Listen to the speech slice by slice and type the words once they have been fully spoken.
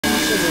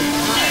of its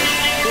heart,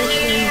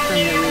 issuing from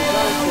the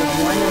results of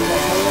one of the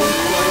holy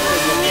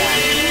sources of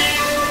death.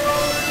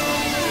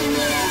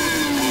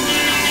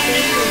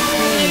 Sacred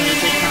pain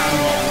is a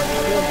common,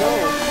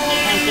 revolts,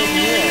 as it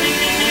were,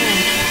 and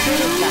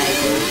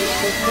criticizes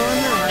the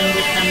former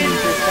unbecoming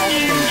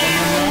perceptions and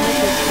the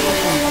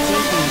manifestations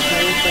taking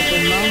place at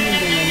the moment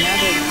in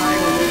another part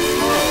of its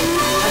whole,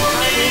 a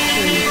part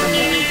issuing from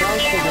the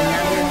results of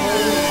another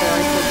holy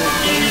source of the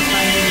same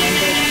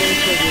fundamental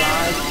sacred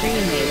law as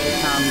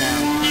pre-Mesotomno.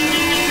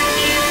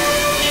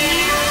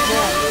 The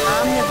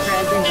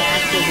omnipresent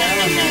active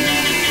element,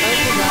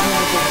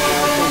 Otodanos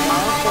itself is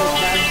also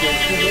subject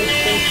to this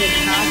sacred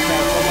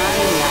process of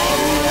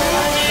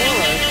Aiaiaioa,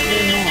 or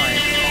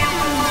remorse.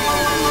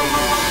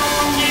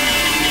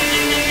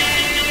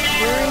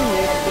 During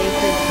this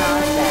sacred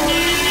process,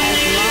 as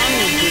long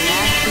as the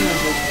action of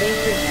the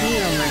sacred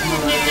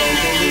Theomerhologo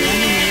or the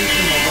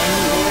emanation of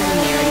any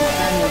ordinary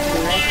sun is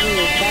directly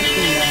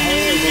affecting the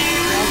whole of its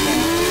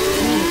presence,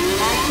 the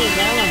active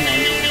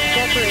element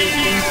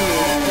separates into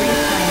its three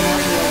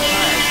primordial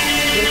parts,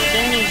 which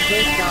then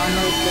exist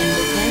almost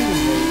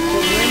independently,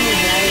 but when the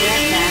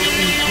direct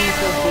action piece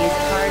of these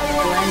parts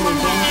blend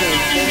again to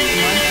exist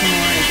once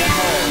more as a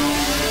whole.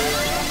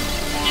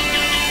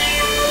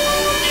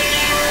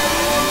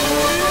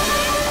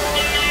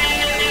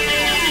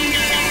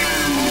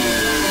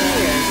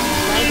 Here,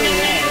 by the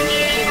way,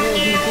 it will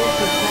be good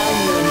to tell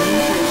you an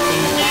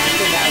interesting fact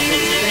about the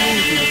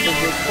strangeness of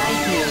the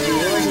psyche of the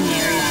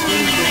ordinary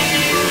free-brain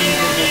beings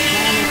of the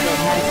planet that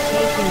has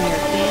taken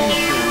your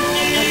fancy,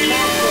 a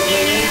fact that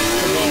relates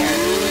to their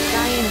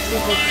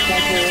scientific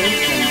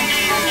speculation,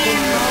 as they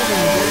call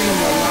them during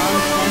the long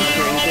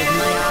centuries of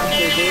my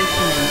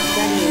observation and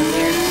study of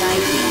their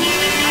psyche.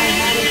 I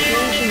had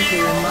occasion to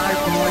remark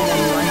more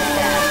than once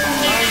that,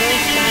 although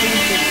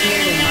science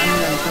appeared among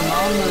them from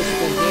almost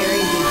the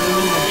very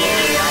beginning of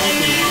their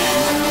rising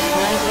sun,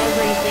 like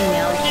everything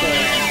else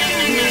there,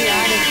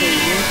 periodically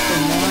reached a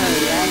more or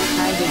less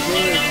high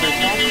degree of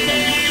perfection,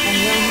 and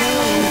though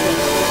millions of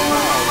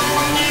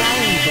so-called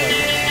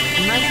scientists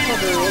must have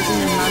arisen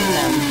among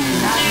them,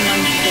 not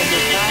once did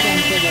the thought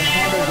enter the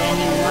head of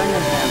any one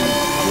of them,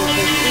 with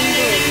the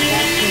single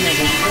exception of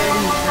a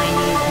certain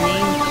Chinese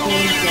named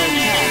Qin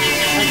Protect,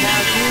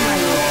 about whom I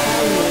will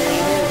tell you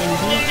later in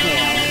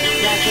detail,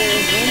 that there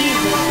is any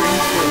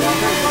difference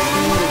whatever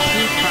between the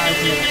two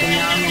cosmic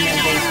phenomena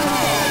they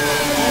call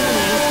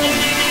emanation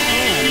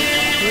and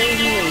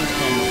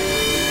radiation.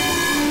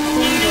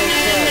 Single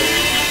quote.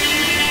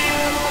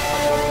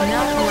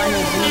 Not one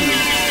of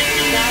these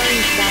sorry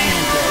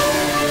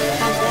scientists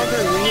has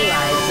ever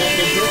realized that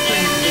the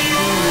difference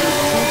between these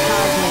two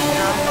cosmic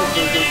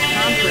processes is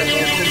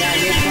comparable to that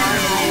which our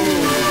highly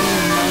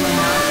esteemed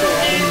Momonaco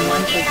Eden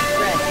once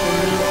expressed in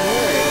these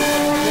words: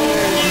 they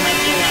are as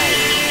much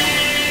alike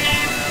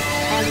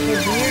as the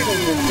beard of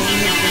the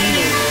famous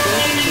English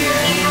Shakespeare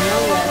and the no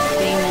less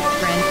famous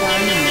French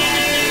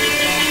Armagnac.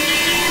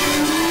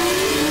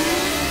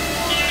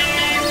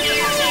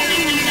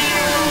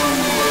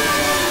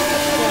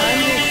 To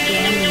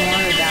understand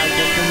more about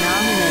the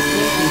phenomena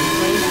taking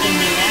place in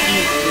the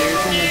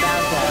atmospheres and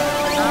about the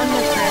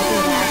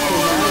omnipresent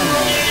active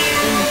element,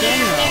 in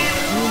general,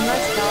 you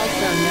must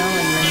also know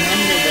and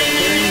remember that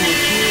during the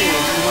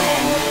periods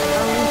when,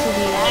 owing to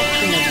the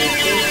action of the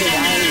sacred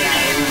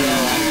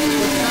Aiaiaioa,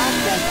 the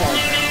process of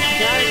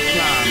dark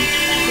plum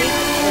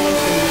takes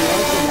place in the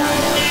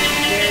Otodano,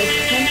 there is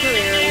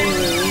temporarily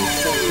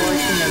released a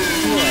portion of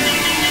pure,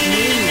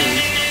 namely,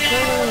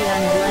 totally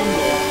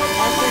unblended,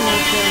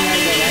 ethernoplasma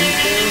that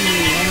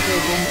unfailingly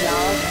enters into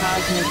all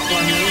cosmic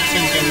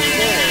formations and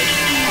serves,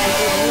 as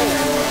it were,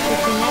 to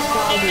connect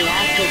all the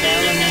active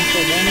elements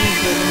of any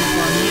given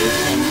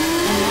formation,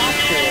 and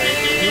afterward,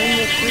 when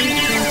the three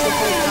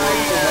principal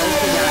parts of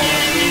Otodano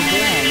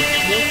reblend,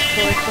 this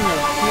portion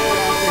of pure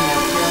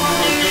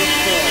ethernoplasma is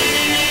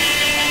destroyed.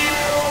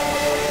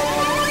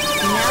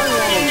 Now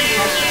let us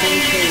touch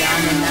briefly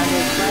on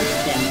another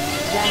question,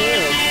 that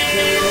is,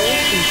 the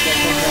relationship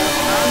of the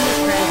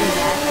omnipresent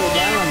active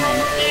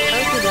element,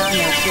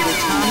 Otodano, to the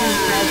common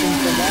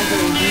presence of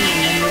every being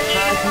and the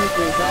cosmic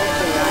results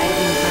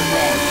arising from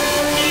this.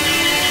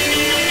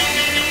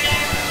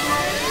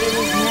 It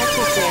is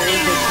necessary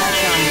to touch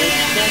on this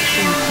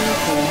question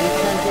chiefly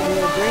because it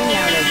will bring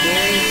out a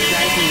very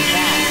striking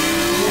fact,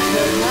 which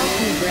will help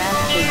you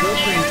grasp the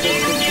differences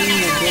between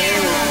the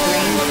various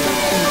brain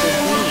systems of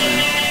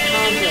beings,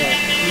 called the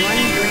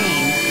one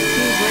brain,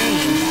 two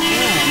brains,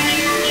 and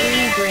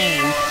three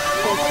brain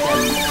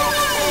systems.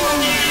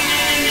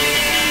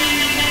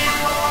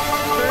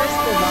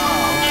 First of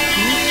all,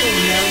 you should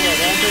know that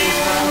every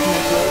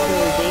cosmic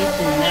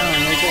localization known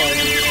as a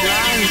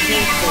draw and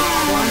takes its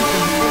form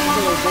from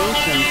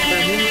crystallizations for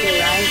whose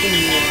arising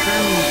the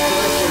affirming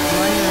source is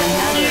one or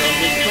another of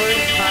the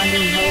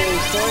corresponding holy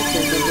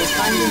sources of the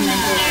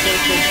fundamental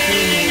sacred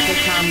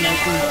pre-Mesotomno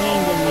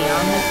contained in the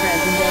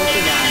omnipresent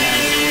Otodano.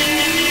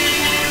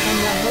 And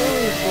the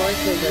holy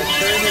forces are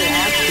further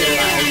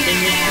actualized in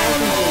the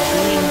presence of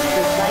beings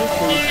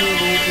precisely through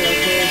these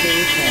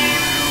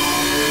localizations.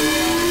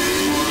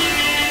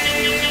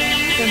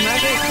 Some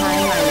other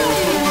time I will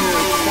give you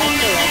a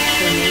special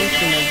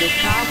explanation of the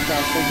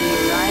process of the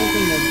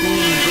arising of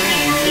being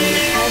brains in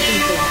the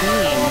presence of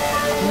beings.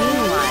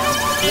 Meanwhile,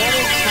 let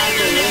us talk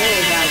a little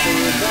about the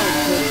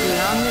results which the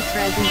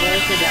omnipresent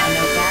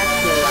orthodontic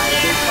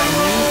actualizes by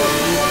means of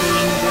these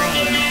being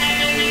brains.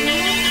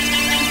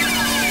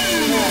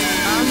 The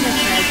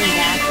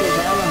omnipresent active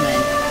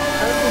element,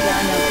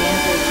 orthodontic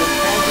enters the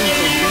presence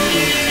of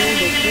beings through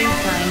the three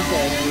kinds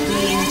of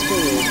being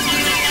food.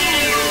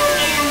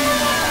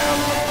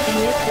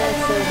 And it does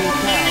so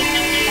because,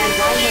 as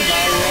I have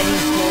already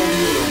told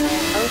you,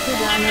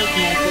 orthodontic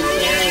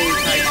necessarily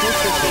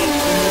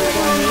participates in the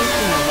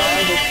formation of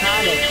all the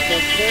products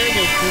that serve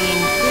as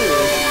being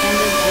food, and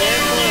is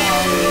therefore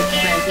always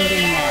present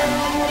in them.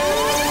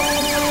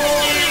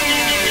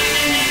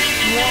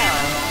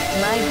 Well,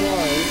 my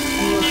boys,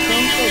 the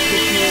essential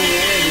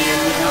peculiarity of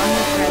the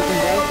omnipresent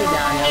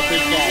orthodontic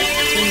is that,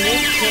 in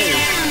this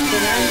case,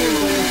 it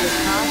undergoes the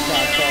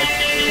process of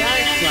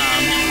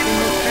dark-plum, in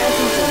the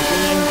presence of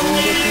beings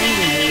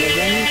independently of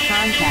any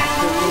contact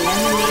with the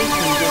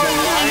emanations of a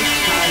large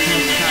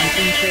cosmic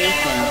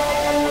concentration.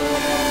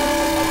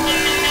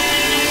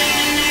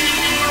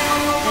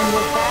 And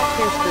the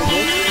factors for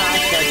this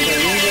process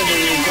are either the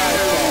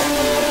results of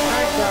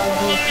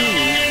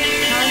avant-garde,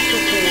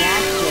 consciously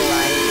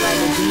actualized by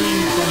the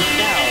beings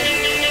themselves,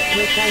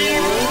 which I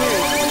will later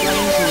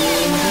explain to you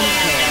in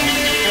detail,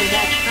 or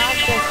that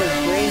process of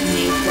great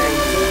nature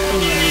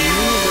existing in the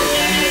universe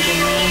under the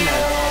name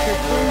of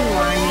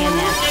Kepler-Uranian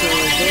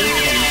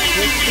actualization,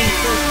 which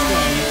consists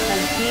in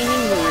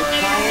obtaining the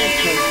required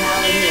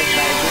totality of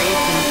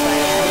vibrations by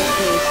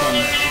adaptation.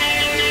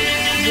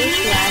 This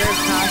latter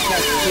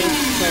process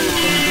takes place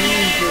in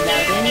beings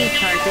without any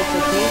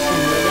participation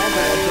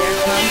whatever of their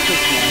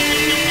consciousness.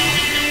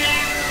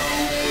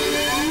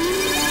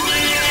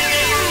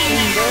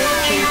 In both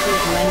cases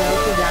when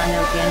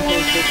orthodontic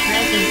enters the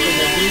presence of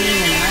a being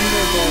and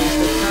undergoes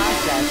the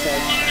process of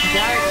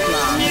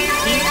dark-plum,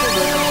 each of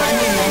its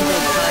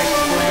fundamental parts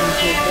blends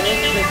with those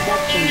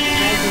perceptions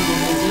present in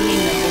the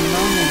being of the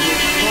moment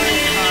which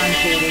correspond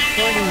to it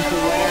according to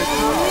what are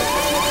called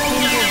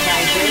kindred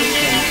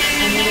vibration,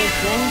 and it is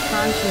then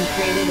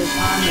concentrated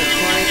upon the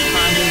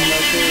corresponding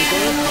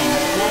localization,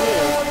 that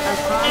is,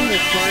 upon the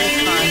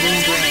corresponding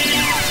brain.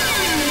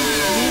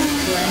 These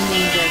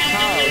blendings are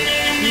called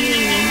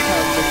being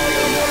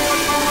impulsatory.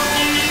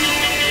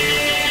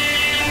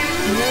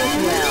 Note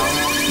well,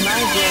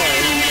 my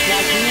boys,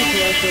 that these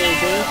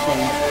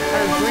localizations,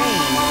 or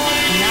brains,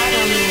 not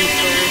only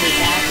serve as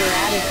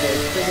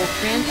apparatuses for the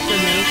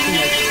transformation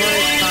of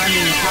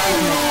corresponding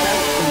cosmic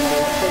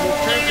substances for the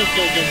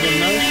purposes of the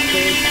most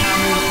great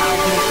common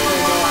cosmic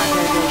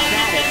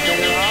turbo-autocratic, but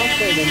are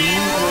also the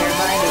means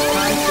whereby the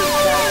conscious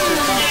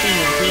self-perfecting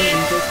of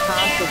beings is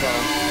possible.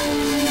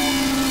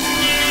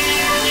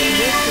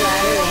 This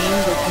latter aim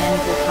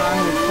depends upon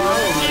the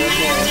quality of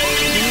their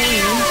being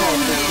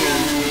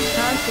impulsatory,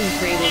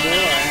 concentrated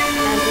or,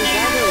 as is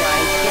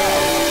otherwise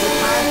said,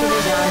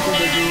 deposited onto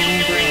the being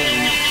brain.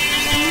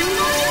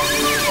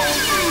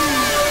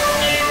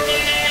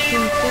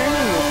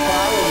 Concerning the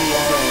quality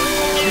of their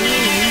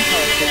being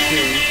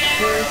impulsatory,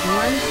 there is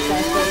one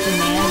special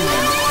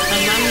commandment,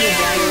 among the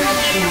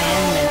direct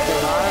commandments of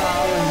our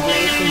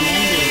all-embracing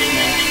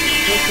endlessness,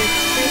 which is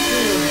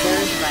strictly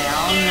observed by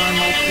all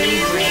normal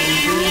free-brain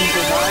beings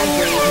of our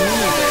great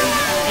universe,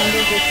 and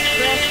is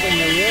expressed in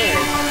the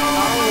words,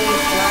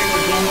 always guard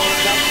against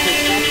such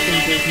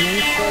perceptions as may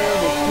soil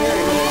the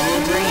purity of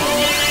your brain.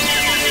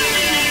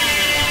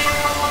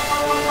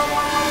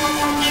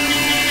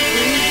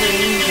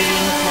 Free-brain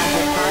beings have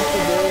the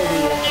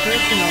possibility of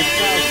personal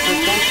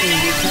self-perfecting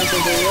because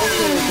of the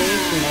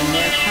localization in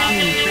their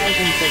common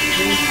presence of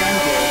three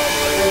centers,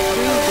 or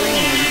three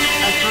brains,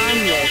 upon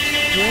which,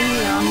 when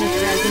the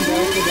omnipresent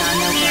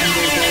orthodontic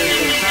undergoes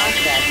the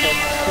process of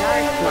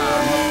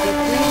dark-plum, the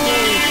three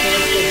holy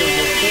sources of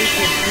the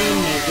sacred tree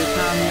may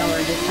become or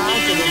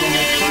deposited and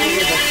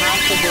acquire the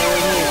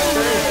possibility of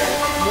further,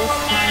 this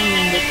time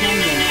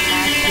independent,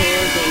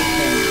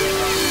 actualization.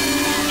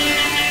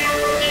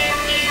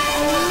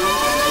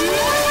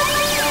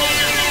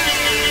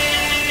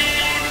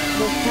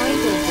 The point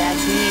is that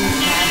beings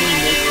having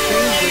this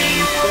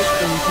three-brain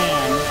system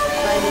can,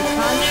 by the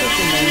conscious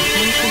and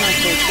intentional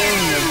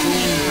fulfilling of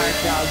being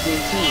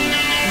heart-dog-duty,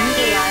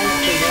 utilize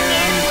for their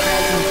own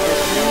presence the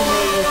three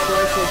holy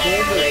sources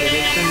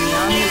liberated from the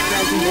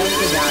omnipresent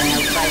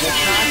orthodontic by the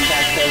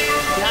process of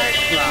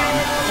dark-plum,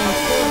 and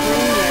so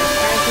bring their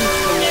presence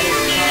to what is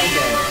called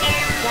a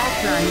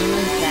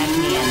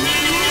sacron-human-sacnian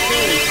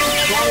state,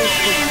 that is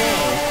to say,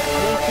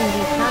 they can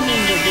become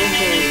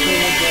individuals who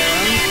have their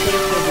own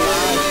sacred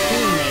law of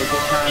true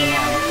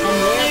Mezatanya, and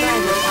thereby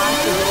the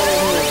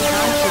possibility of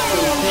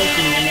consciously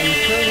taking and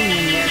encoding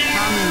in their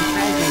common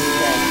presence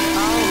the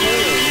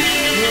all-holy,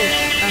 which,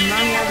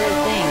 among other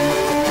things,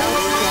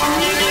 helps to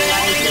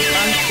actualize the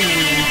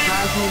functioning and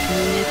cosmic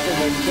units of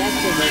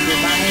objective or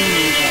divine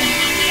reason.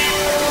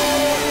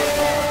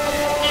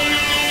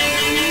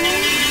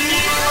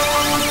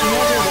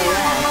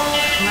 Nevertheless,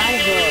 my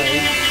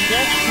boys,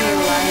 just here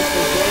lies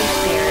the great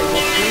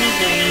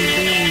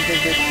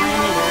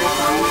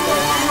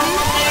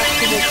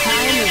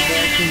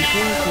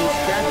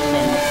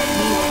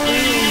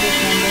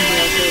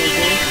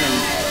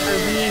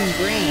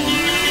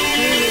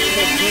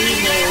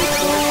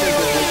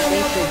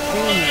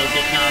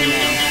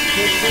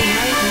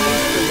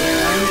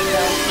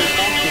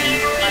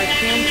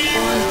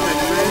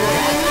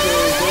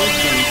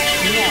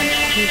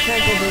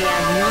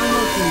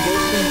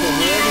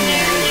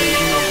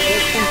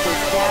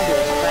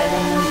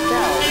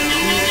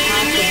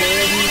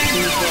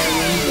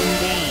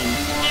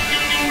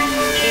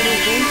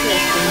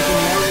interesting to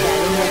note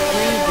that in the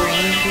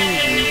three-brained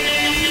beings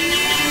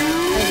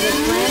of the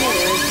planet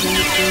Earth,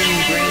 these being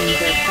brains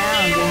are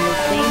found in the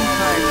same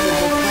parts of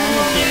the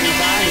planetary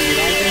body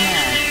as in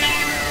us.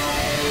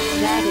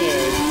 That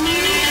is,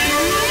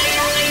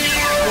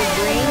 the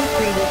brain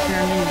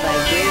predetermined by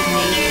great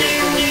nature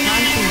for the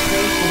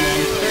concentration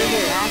and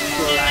further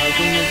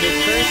actualizing of the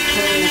first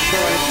holy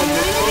source of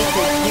the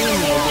sacred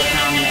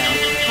Triamazicomno,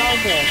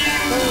 called the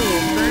holy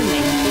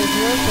affirming, is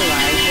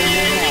localized in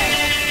the head.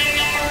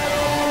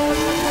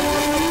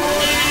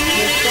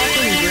 The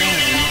second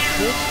brain,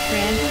 which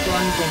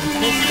transforms and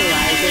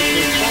crystallizes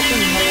the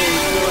second holy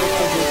source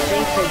of the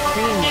sacred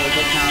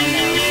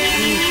Triamazicomno,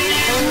 these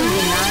holy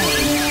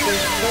denying,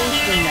 is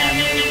placed in them,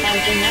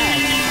 as in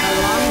us,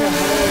 along the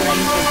whole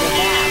length of the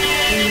back,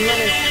 in what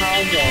is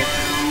called the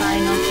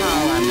spinal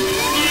column.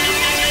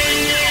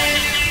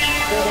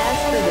 But as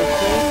for the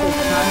place of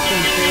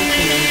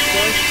concentration and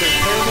source for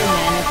further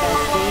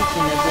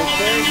manifestation of the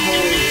third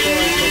holy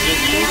source of the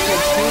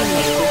sacred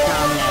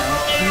Triamazicomno,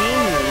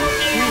 namely,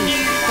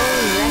 peace,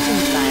 wholly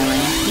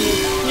reconciling, the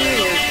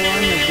exterior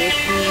form of this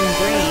being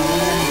brain in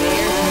them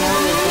bears no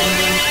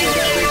resemblance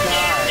whatever to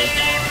ours.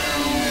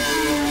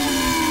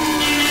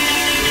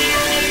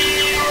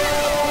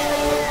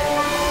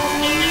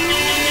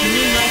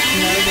 You must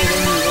know that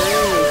in the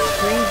earliest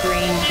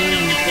three-brained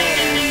beings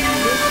there,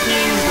 this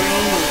being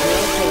brain was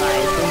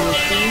localized in the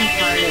same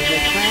part of the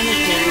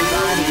planetary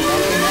body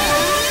as in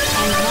us,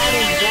 and had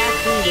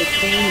exactly the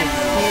same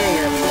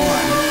exterior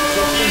form,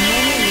 but for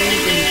many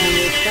reasons you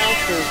yourself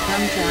will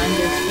come to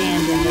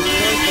understand in the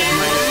course of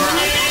my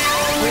talk.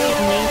 Great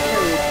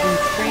nature is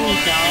constrained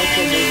to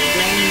alter this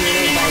brain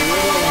little by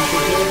little and to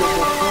give it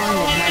the form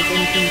it has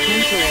in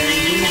contemporary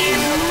being.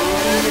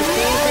 In the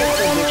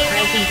phases of the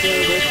present day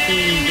this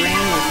being brain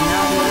is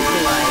not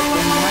localized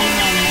in one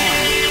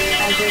mass,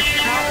 as is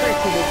proper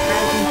to the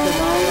presence of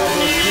all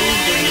other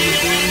three-brained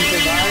beings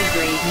of our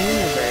great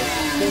universe,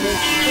 but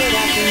is split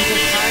up into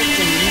parts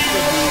and each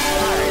of these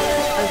parts,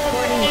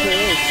 according to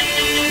its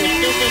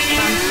specific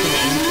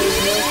functioning, is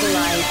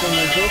localized in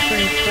a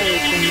different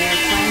place in their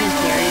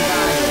planetary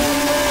body.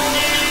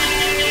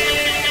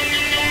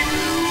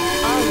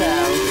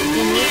 Although,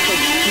 in its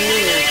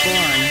exterior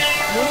form,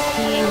 this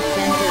being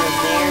center of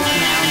theirs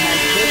now has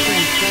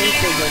different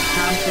places of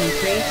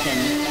concentration,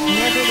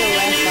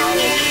 nevertheless all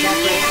its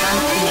separate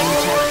functionings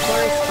have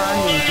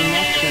corresponding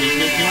connections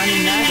with one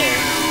another,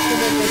 so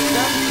that the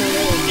sum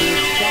total of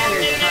these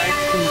scattered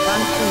parts can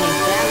function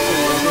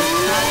exactly as is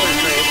proper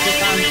for it to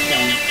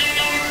function.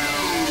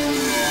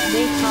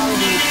 They call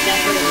these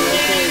separate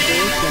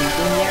localizations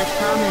in their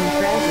common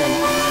presence,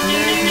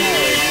 nerve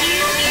nodes.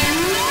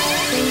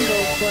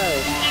 Single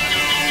quote.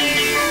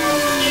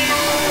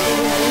 It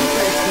is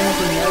interesting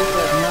to note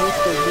that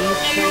most of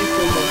these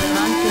places of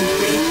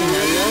concentration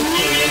are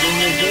located in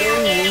the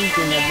very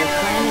region of the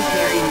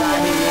planetary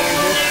body where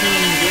this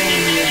being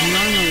brain would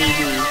normally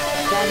be,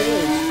 that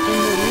is, in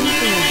the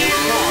region of the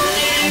chest,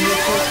 and the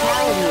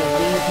totality of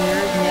these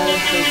nerve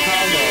nodes are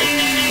called as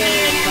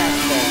solar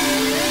plexus.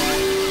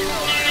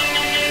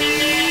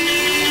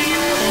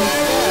 And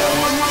so,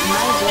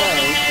 my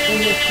boys, in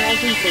the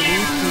presence of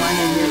each one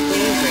of your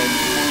favorites,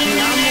 the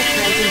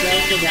omnipresent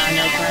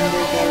Okadanos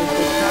undergoes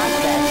the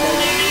process of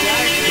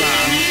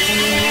Yarslom, and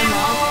in them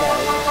also,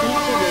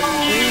 each of its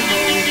three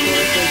holy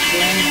sources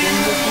blends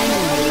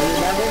independently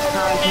with other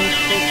cosmic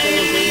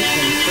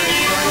crystallizations for a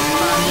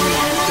corresponding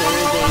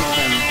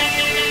actualization.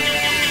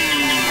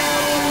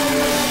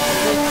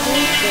 But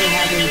since they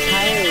have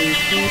entirely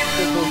ceased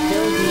to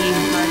fulfill being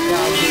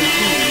part-dog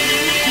routine,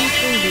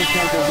 chiefly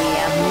because of the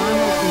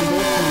abnormal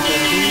conditions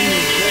of being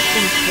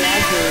existence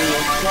gradually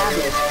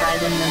established by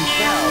them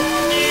themselves,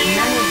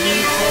 none of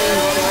these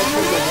holy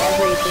sources of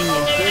everything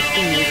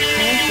existing is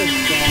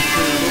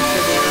transubstantiated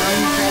for their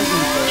own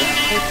presences,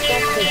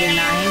 except the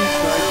denying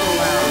source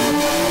alone.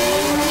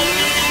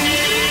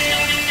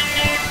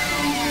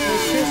 The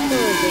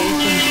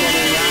crystallizations that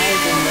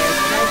arise in their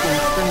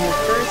presence from the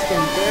first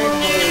and third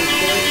holy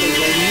sources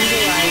are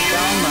utilized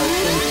almost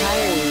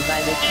entirely by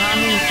the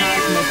common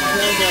cosmic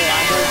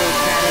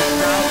proto-autocratic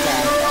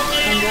process,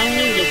 and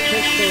only the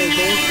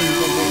crystallizations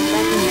of the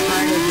second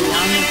part of the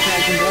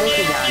omnipresent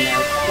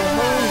Okadanos, the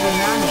holy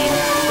denying,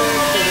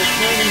 serve for the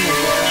recording of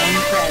their own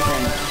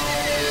presence.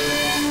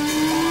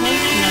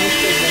 Hence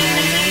most of them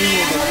remain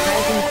with a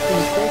presence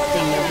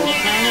consisting of the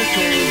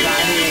planetary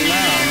body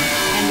alone,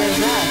 and are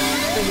thus,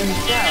 for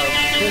themselves,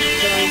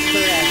 destroyed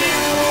forever.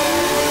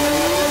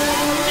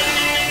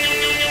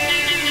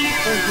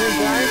 As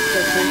regards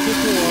the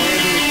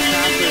particularities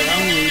proper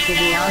only to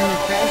the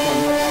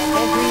omnipresent,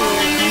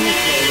 everywhere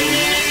penetrating,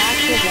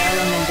 active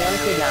element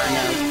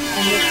Okadanos,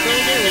 and the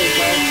further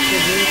results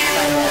produced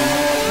by them,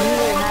 you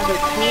will have a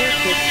clear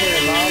picture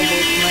of all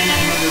this when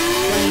I have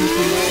explained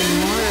to you in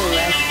more or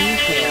less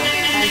detail,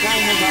 as I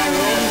have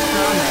already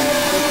promised,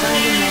 the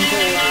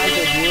fundamental laws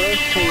of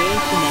world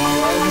creation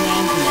and world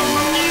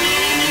maintenance.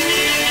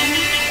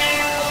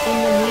 In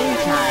the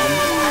meantime,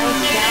 I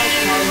shall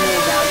tell you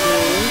about the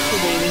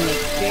elucidating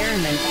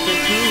experiments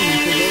pertaining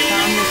to this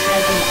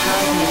omnipresent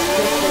cosmic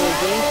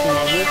crystallization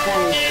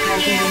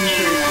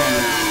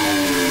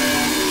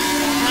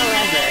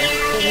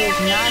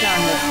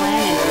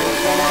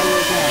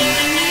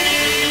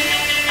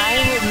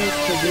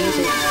these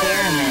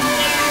experiments,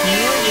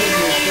 nor did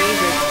your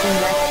favorites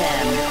conduct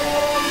them.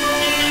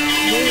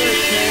 They were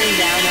carried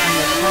out on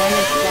the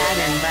planet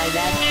Saturn by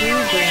that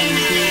three-brain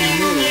being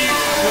moved,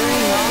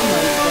 during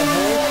almost the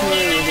whole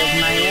period of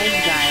my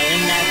exile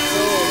in that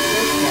solar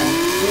system,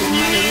 with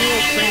my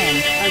real friend,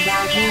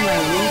 about whom I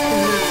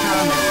recently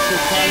promised to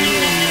tell you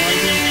in more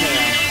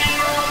detail.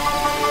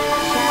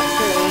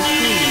 Chapter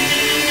 18.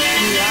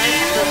 The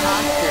Arts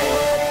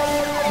Preposterous.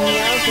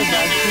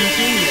 Beelzebub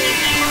continued.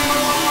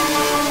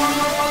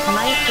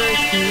 My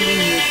first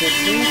meeting with the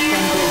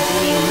three-centered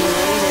being who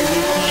later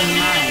became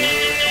my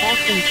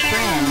essence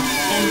friend,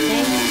 and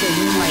thanks to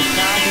whom I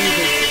saw these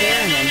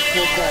experiments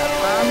with the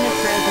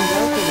omnipresent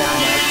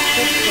Okadano,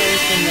 took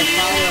place in the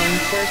following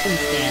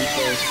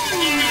circumstances.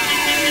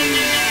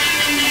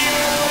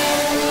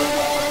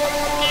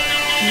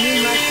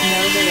 You must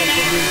know that at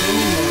the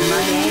beginning of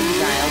my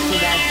exile to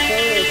that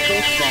solar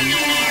system,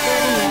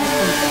 certain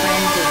essence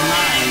friends of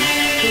mine,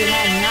 who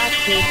had not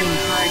taken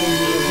part in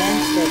the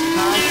events that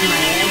caused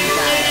my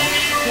exile,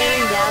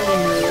 carried out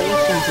in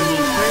relation to me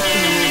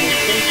personally the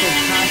sacred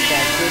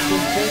process which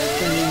exists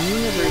in the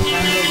universe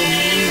under the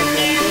name of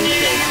the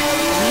sacred,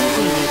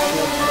 using its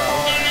ritual,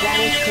 that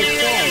is to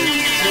say,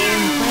 they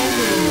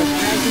implanted in the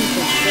presence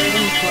of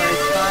certain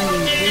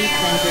corresponding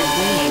three-centered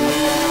beings,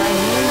 by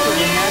means of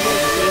another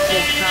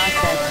sacred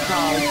process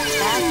called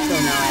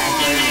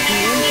astronoager, the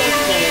impulse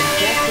that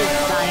objective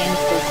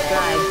science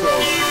describes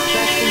as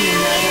trusting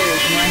another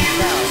as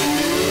oneself.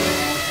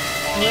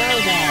 Well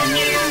then,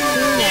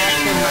 soon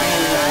after my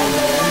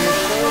arrival in the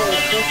solar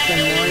system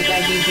wars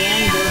I began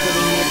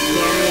visiting its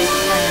various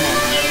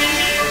planets.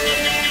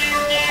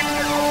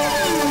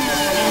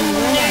 And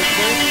when I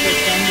first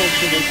descended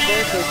to the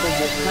surface of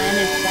the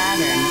planet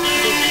Saturn,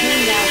 it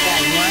turned out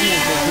that one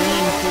of the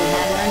beings who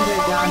had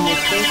undergone the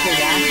sacred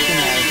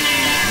astronaut,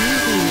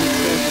 using these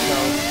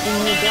crystals, in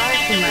regard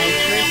to my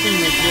person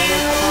was what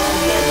is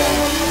called the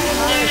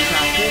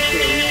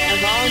Paraprokritri, of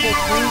all the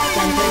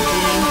three-centered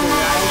beings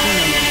arising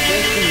and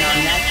existing on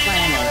that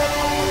planet.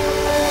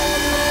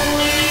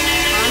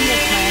 On the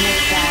planet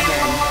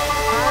Saturn,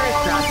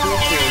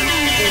 Paraprokritri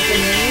is the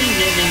name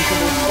given to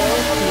the soul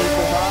chief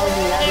of all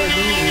the other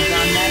beings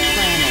on that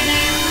planet.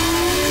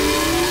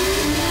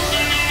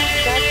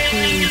 Such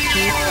being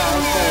chiefs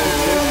also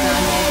exist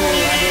on every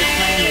other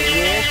planet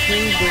where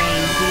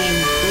three-brain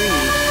beings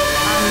breathe.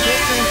 On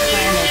different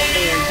planets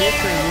they are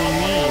differently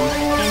named,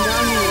 and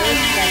on the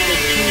Earth that the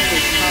chief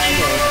is called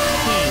a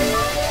king.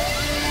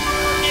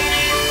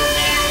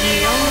 The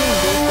only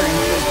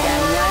difference is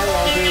that while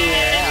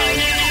everywhere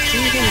else,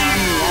 even on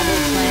the other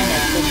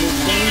planets of the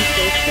same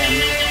system,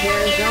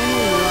 there is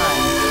only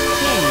one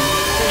king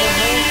for the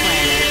whole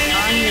planet,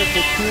 on your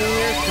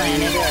peculiar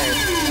planet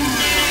Earth.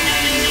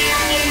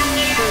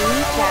 For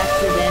each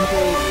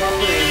accidentally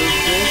separated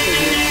place of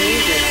your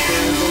favorites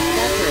there is a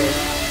separate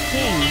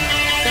king,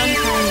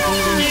 sometimes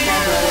even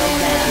several of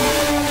them.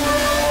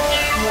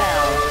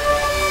 Well,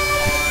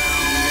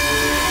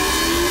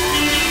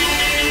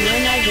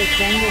 when I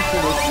descended to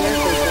the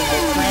surface of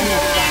the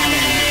planet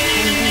Saturn,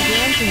 and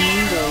began to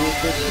mingle with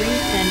the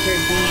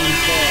three-centered beings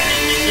there,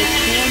 it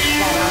chanced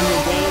that on the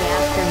day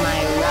after my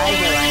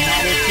arrival I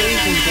had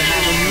occasion to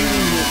have a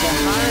meeting with the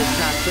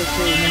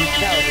Paraprokritri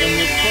himself in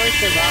the course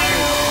of our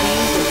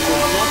exchange of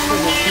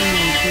subjective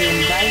opinions he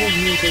invited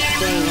me to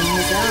stay in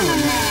his own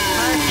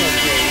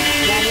Parkotri,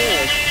 that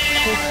is,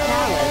 his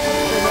palace,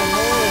 for the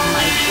whole of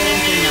my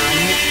sojourn on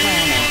his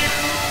planet.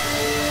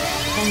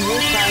 And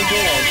this I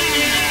did.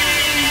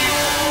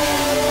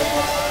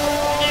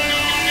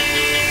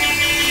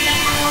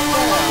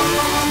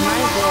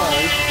 My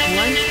boys,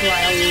 once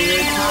while we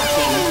were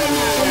talking,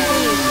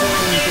 simply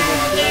according to the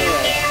flow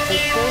of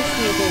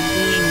associative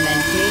being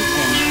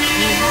mentation,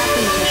 we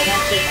happened to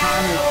touch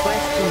upon the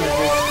question of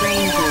the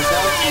strange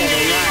results that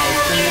arise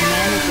from the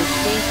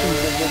manifestations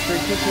of the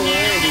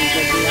particularities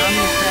of the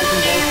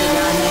omnipresent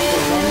Okadano.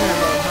 The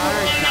venerable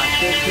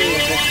Paraprokritri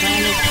of the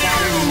planet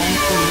Saturn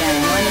mentioned that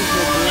one of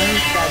his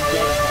learned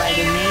subjects by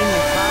the name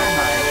of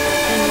Farhar,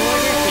 in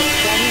order to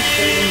study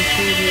certain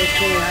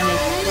previously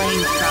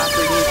unexplained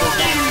properties of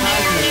that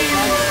cosmic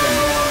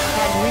substance,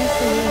 had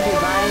recently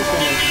devised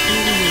an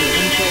exceedingly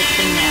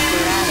interesting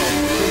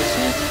apparatus, the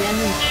chief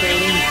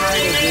demonstrating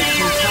part of which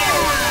he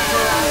called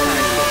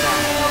Parakarshika.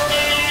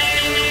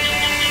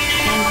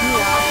 And he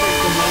offered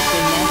to make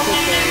the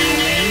necessary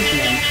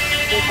arrangements,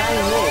 if I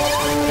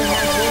wished, to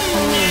have this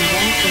new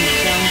invention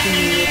shown to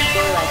me with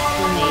full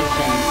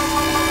explanation.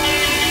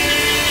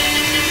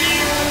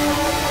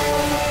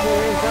 The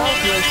result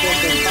was that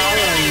the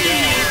following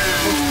day,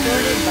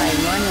 escorted by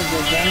one of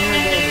the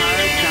venerable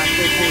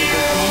Paraprokritri's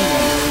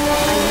attendants,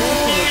 I went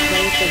to the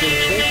place of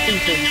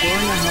existence of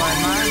Gornahor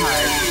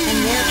Marhar, and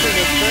there for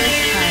the first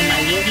time I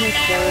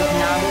witnessed those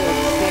novel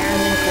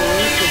experiments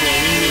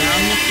elucidating the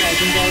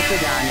omnipresent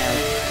Okadano.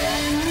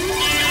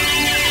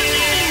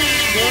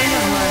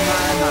 Gornahor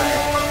Marhar,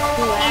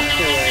 who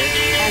afterward,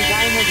 as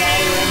I have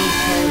already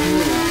told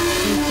you,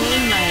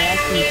 became my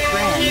essence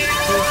friend,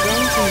 was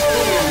then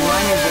considered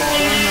one of the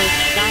foremost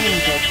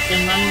scientists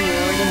among the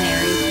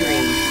ordinary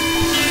three.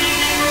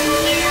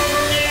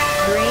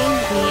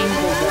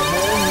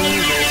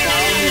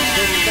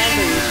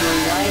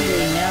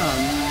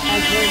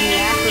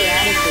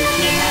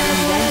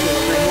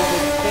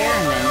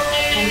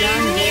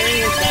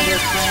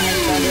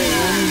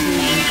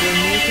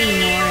 making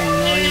more and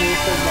more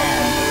use of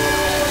them.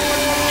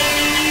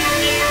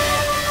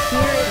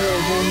 Here it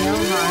will do no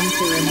harm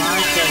to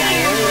remark that I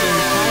owe it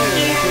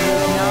entirely to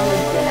his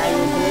knowledge that I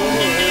was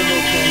later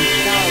able to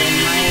install in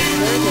my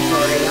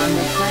observatory on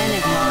the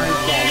planet Mars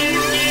that,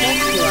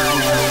 Testuano,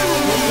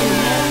 which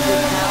enhanced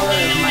the power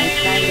of my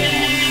sight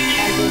and,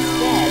 as it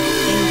said,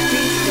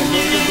 increased the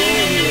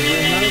visibility of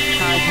remote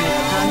cosmic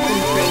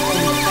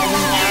concentration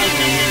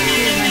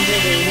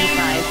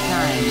 7,285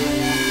 times.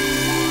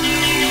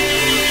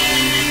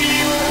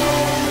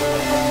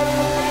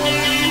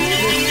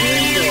 The truth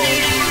is,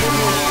 it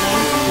was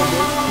thanks to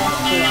this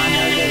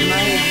Testuano that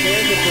my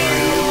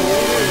observatory was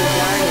later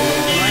regarded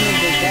as one of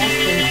the best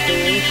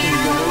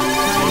installations of its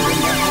kind in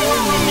the whole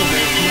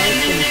universe.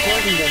 Most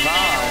important of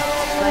all,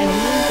 by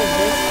means of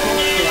this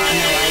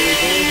Testuano I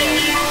was able,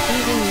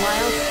 even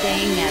while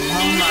staying at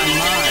home on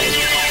Mars,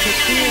 to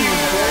see and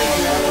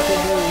observe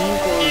relatively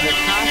easily the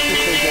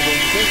processes of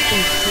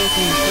existence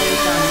taking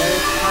place on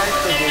those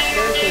parts of the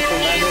surface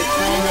of other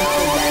planets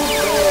of that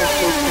solar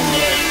system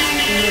which,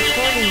 in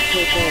accordance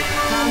with its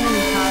common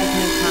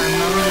cosmic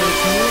harmonious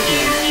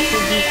movement,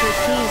 could be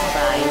perceived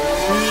by,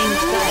 being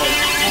sight,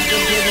 at the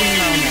given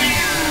moment.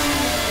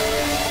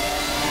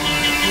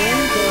 When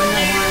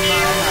Gornahar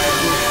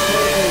was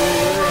told who we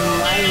were and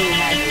why we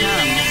had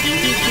come,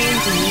 he came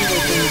to meet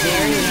us and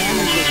very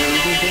amicably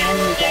began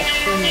his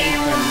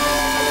explanation.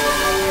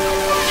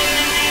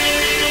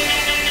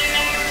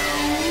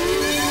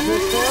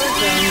 Before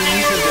going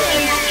into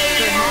this,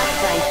 perhaps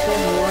I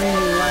should warn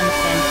you once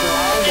and for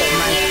all that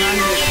my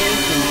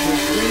conversations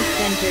with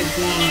free-centered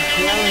beings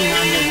dwelling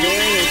on the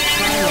various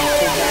planets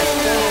of that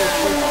solar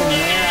system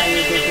where I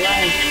was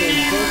obliged to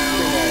exist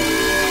for the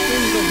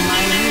sins of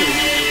my youth,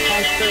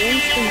 as for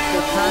instance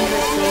the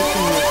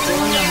conversation with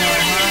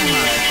Gornahar,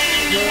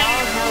 were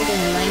all held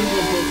in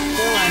languages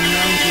still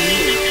unknown to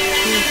you,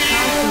 whose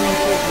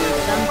consonances were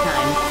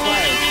sometimes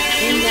quite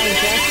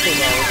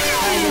indigestible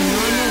by the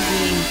normal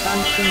being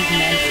functions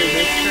meant for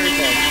this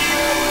purpose.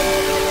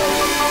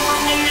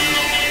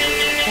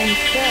 And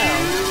so,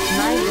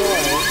 my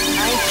boy,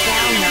 I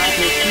shall not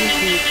repeat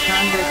these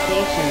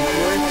conversations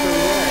word for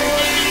word,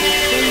 but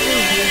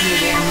simply give you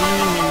their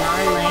meaning in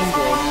our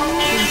language,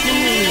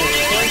 continuing of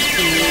course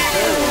to use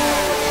those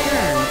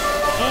terms,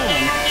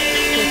 and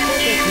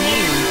specific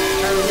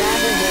names, or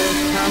rather those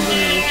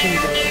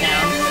combinations of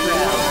sound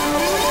throw.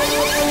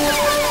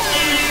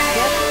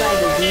 Kept by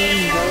the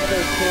being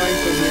vocal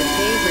cords of your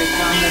favorites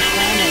on the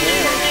planet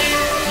Earth,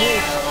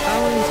 which,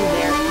 owing to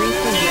their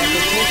frequent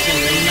repetition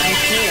in my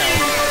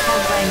tales,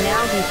 have by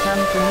now become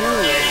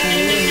familiar to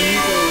you and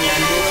easily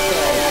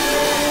understood.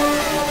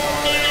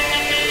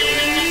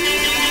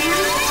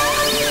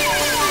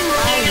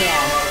 Ah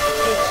yes,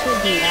 it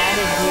should be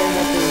added here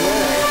that the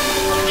word,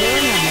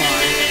 Gornahar,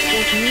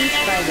 is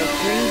used by the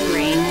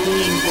free-brained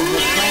beings of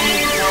the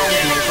planet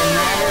Saturn as a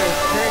matter of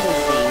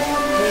courtesy.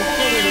 They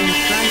put it in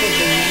front of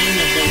the name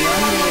of the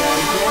one they are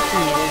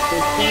addressing it as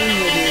the same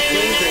with your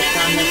favorites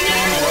on the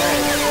planet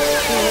Earth,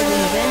 who have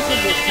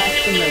invented the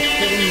custom of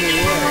putting the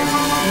word,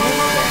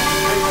 Mr.,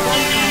 or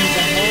sometimes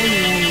a whole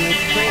name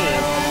with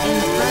praise, in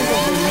front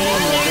of the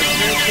name of the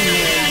person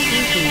they are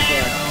speaking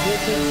to,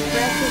 which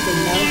expresses a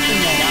notion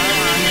that our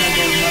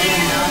honorable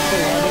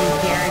Moanasa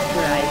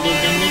characterizes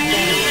in the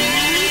same.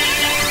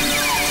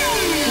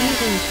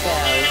 Even so,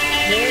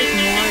 there's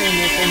more in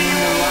it than in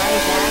the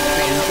wise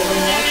actions of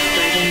an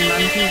expert in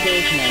monkey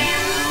business.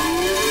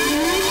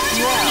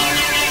 Well,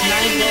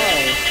 my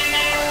boy,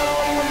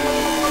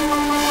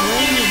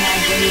 when he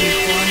had been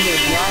informed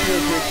of what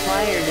was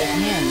required of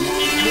him,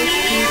 this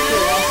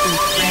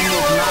future-essence friend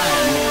of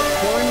mine,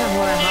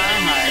 Gornahar,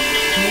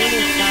 made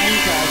a sign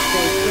to us to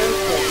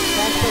approach that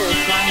special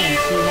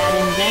appliance he had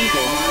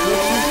invented,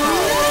 which he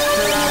called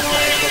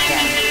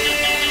Parakartika.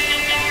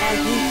 As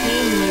we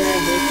came near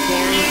this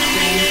very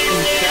strange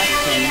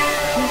construction,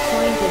 he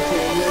pointed to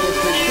it with a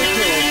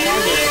particular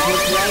feather of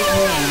his right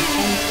wing,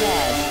 and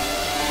said,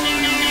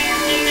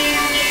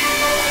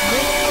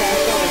 "This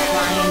special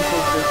appliance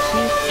is the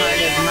chief part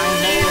of my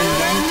whole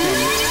invention,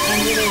 and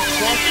it is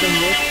just in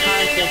this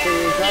part that the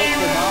results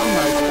of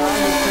almost all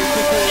the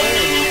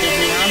particularities of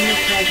the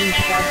omnipresent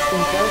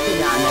substance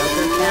Okadano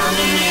are found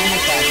and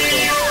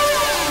manifested."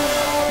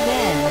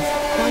 Then,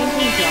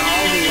 pointing to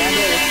all the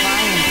other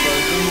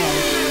appliances in the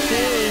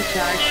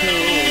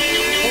KHRKH,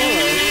 or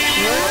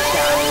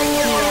workshop,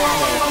 he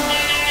added,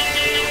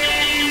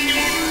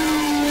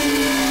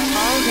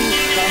 "All these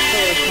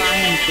special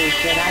appliances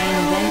that I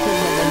invented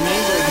have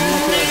enabled me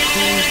to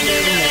obtain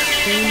certain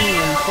extremely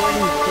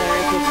important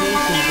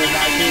clarifications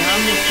about the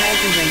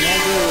omnipresent and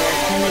everywhere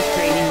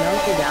penetrating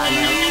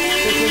Okadano,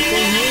 because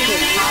they made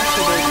it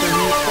possible for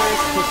me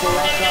first to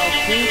select all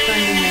three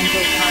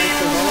fundamental parts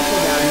of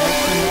Okadano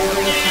from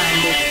every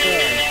kind of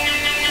sphere.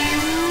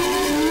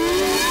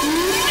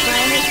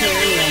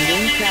 Planetary and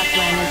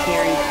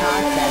intraplanetary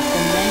process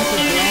and then to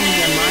blend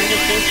them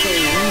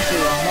artificially into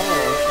a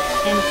whole,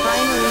 and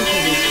finally to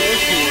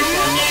dissociate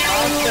them,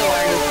 also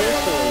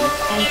artificially,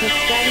 and to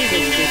study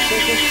the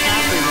specific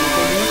properties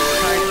of each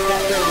part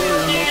separately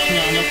in its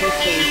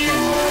manifestation.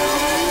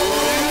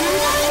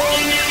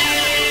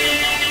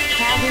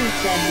 Having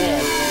said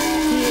this,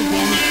 he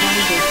again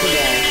pointed to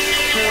the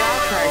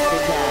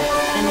photosensitivity,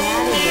 and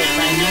added that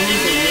by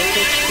means of this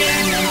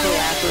experimental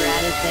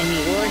apparatus any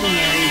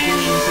ordinary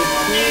being could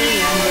clearly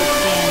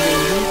understand in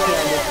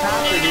detail the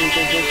properties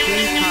of the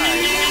three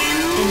parts,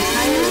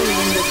 entirely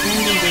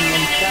independent in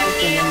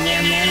themselves and in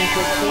their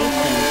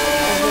manifestation,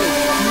 of the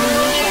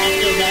unique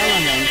active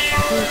elements,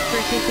 whose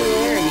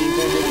particularities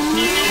are the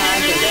chief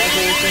cause of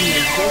everything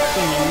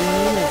existing in the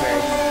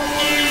universe.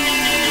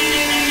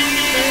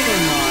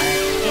 Furthermore,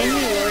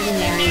 any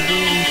ordinary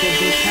being could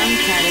become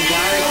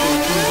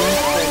categorically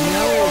convinced that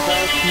no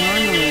results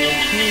normally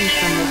obtained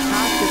from the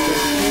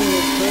processes through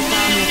which this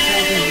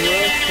omnipresent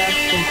world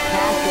substance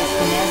passes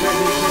can ever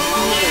be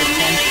perceived or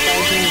sensed by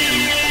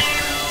beings.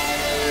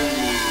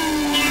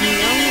 The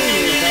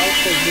only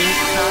results of these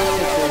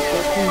processes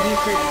that can be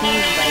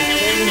perceived by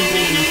certain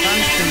being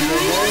functions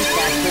are those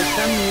that for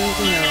some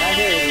reason or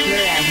other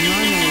appear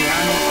abnormally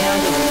on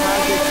account of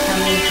causes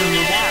coming from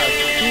without,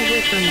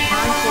 either from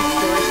conscious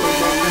sources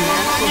or from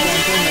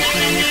accidental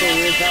mechanical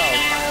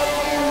results.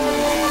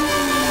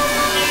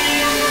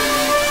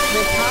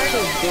 The part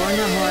of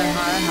Dornahor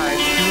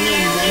Harhart's new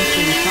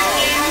invention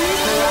called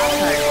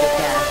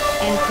photosensitivity,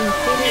 and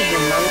considered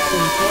the most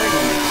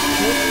important,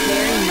 looks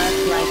very much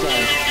like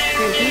a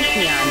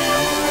tradipiano,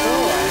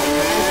 or, as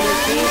the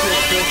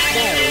favorites would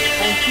say,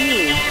 a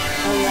huge,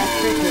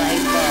 electric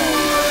light bulb.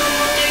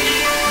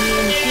 The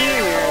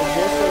interior of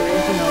this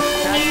original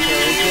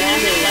structure is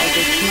rather like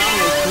a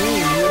smallish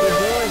room with a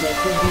door that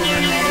could be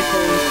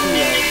hermetically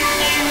sealed.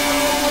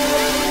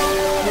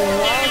 The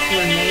walls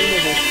were made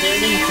of a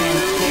certain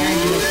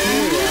transparent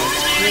material,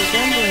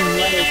 resembling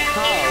what is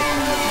called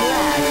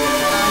glass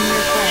on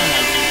your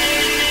planet.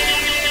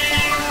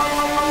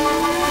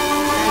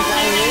 As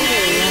I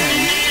later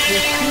learned, the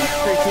chief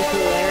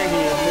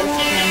particularity of this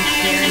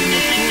transparent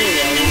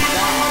material is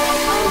that,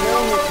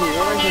 although with the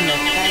organ of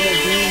sight a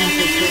being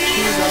could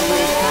perceive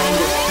every kind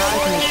of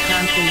cosmic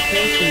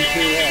concentration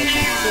through it,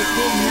 it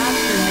did not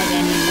permit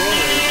any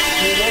rays,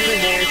 whatever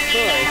their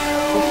source,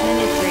 to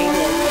penetrate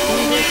it,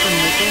 either from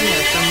within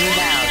or from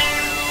without.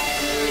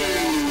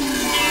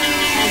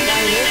 As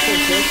I looked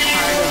at this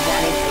part of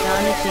that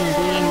astonishing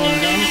being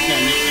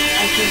invention,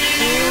 I could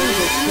clearly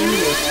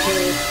distinguish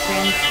through its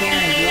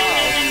transparent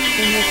walls,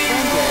 in the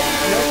center,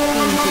 what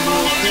seemed to be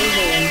a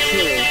table and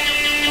two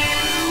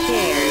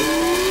chairs.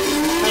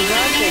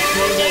 Above the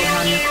table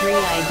hung three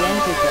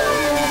identical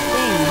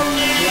things,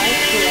 like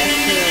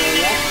celestial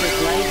electric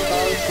light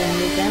bulbs and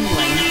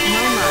resembling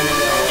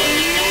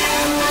monitors.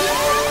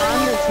 On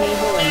the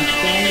table and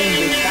standing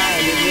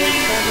beside it were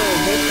several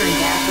different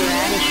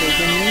apparatuses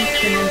and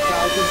instruments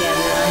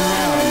altogether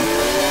unknown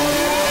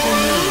to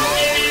me.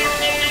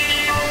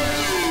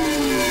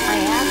 I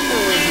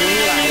afterward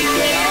realized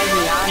that all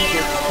the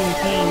objects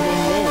contained in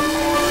this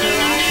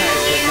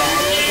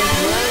photosensitivity, as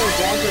well as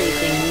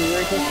everything we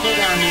were to put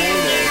on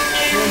later,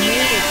 were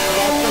made of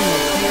special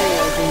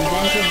materials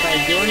invented by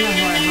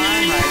Dornahor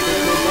Harhart.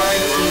 With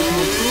regards to these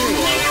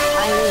materials,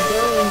 I will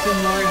go into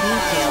more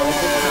detail at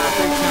the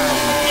proper time.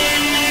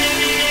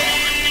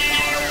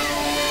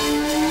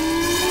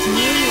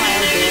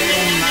 Meanwhile, bear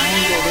in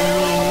mind that in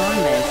the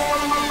enormous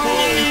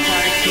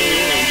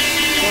KHRKH,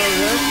 or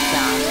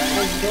workshop,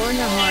 of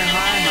Dornahor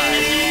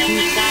Harhart,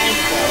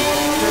 besides the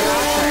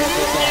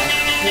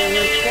photosensitivity, there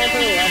were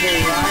several other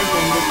large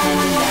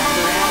independent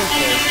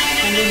apparatuses,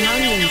 and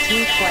among them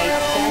two quite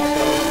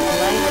special,